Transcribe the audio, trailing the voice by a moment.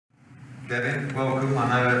Devin, welcome.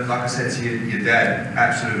 I know, like I said to your dad,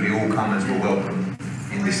 absolutely all comers were welcome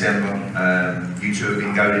in December. You two have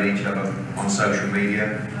been goading each other on social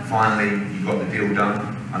media. Finally, you got the deal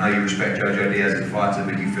done. I know you respect JoJo Diaz as a fighter,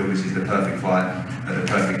 but you feel this is the perfect fight at the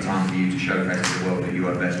perfect time for you to showcase to the world that you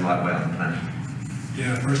are the best lightweight on the planet.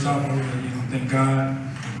 Yeah, first off, I want to thank God,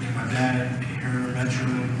 thank my dad, her, Metro,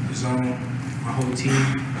 the Zone, my whole team.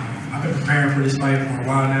 I've been preparing for this fight for a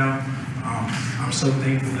while now. I'm so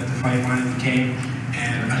thankful that the fight finally came,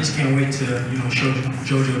 and I just can't wait to show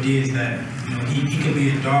JoJo Diaz that he could be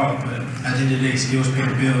a dog, but at the end of the day, skills pay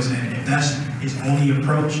the bills. And if that's his only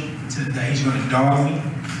approach to that, he's going to dog me.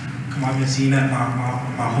 Come on, I've been seeing that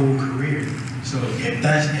my whole career. So if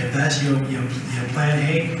that's your plan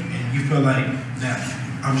A, and you feel like that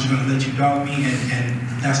I'm just going to let you dog me, and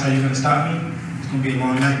that's how you're going to stop me, it's going to be a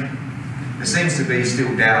long night. There seems to be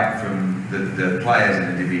still doubt from the players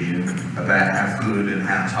in the division about how good and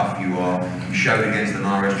how tough you are. You showed against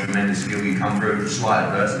Tailor tremendous skill. You come through slight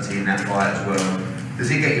adversity in that fight as well. Does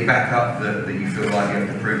it get you back up that you feel like you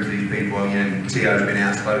have to prove to these people? Tio's been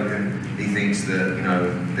outspoken. He thinks that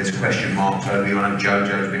there's question marks over you. I know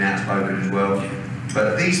JoJo's been outspoken as well.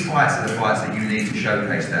 But these fights are the fights that you need to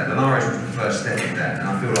showcase that. Linares was the first step of that, and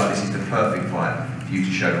I feel like this is the perfect fight for you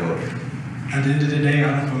to show the world. At the end of the day,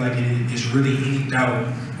 I don't feel like it's really any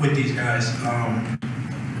doubt with these guys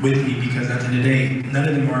with me, because at the end of the day, none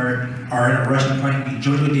of them are in a rush to fight me.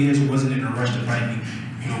 JoJo Diaz wasn't in a rush to fight me.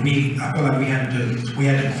 I feel like we had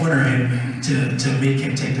to corner him to make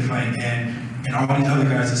him take the fight, and all these other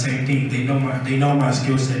guys the same thing. They know my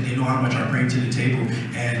skill set. They know how much I bring to the table.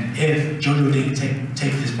 And if JoJo didn't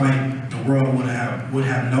take this fight, the world would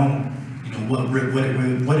have known what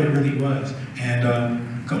it really was. And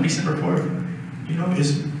come December 4th,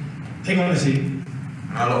 they're gonna see.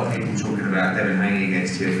 And a lot of people talking about Devin Haney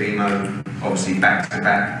against Teofimo, obviously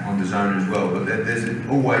back-to-back on the zone as well, but there's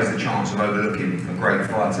always the chance of overlooking a great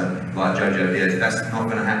fighter like JoJo Diaz. That's not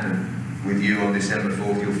going to happen with you on December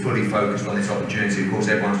 4th. You're fully focused on this opportunity. Of course,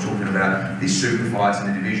 everyone's talking about these super fights in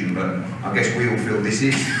the division, but I guess we all feel this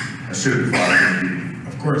is a super fight in the division.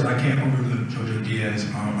 Of course, I can't overlook JoJo Diaz.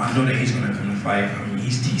 I know that he's going to come to fight. I mean,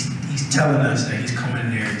 he's telling us that he's coming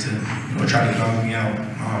there to try to dog me out.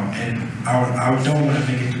 And I don't want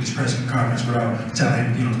to make it through this press conference without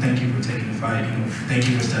telling him, thank you for taking the fight. Thank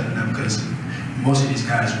you for stepping up, because most of these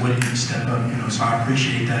guys wouldn't step up. So I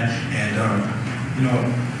appreciate that. And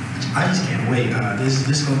I just can't wait. This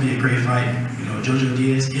is going to be a great fight. JoJo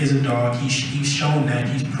Diaz is a dog. He's shown that.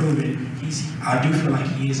 He's proven. I do feel like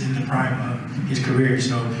he is in the prime of his career.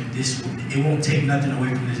 So it won't take nothing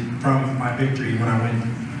away from my victory when I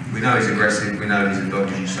win. We know he's aggressive. We know he's a dog,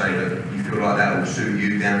 as you say, but you feel like that will suit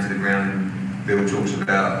you down to the ground. And Bill talks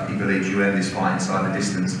about he believes you earned this fight inside the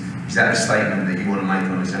distance. Is that a statement that you want to make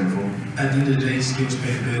on December 4th? At the end of the day, skills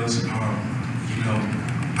pay the bills.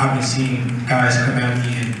 I've been seeing guys come at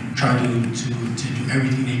me and try to do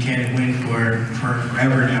everything they can to win for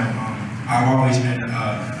forever now. I've always been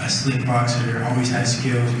a slick boxer, always had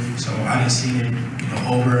skills, so I done seen it,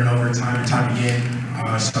 over and over, time and time again.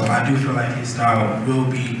 So I do feel like his style will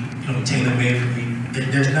be, tailor-made for me.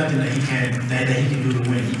 There's nothing that he can do to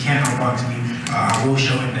win. He can't outbox me. I will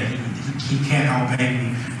show him that he can't outbang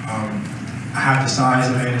me. I have the size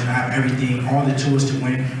advantage. I have everything, all the tools to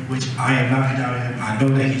win, which I am not doubting him. I know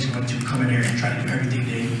that he's going to come in there and try to do everything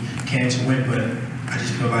that he can to win, but I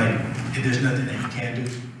just feel like if there's nothing that he can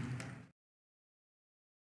do.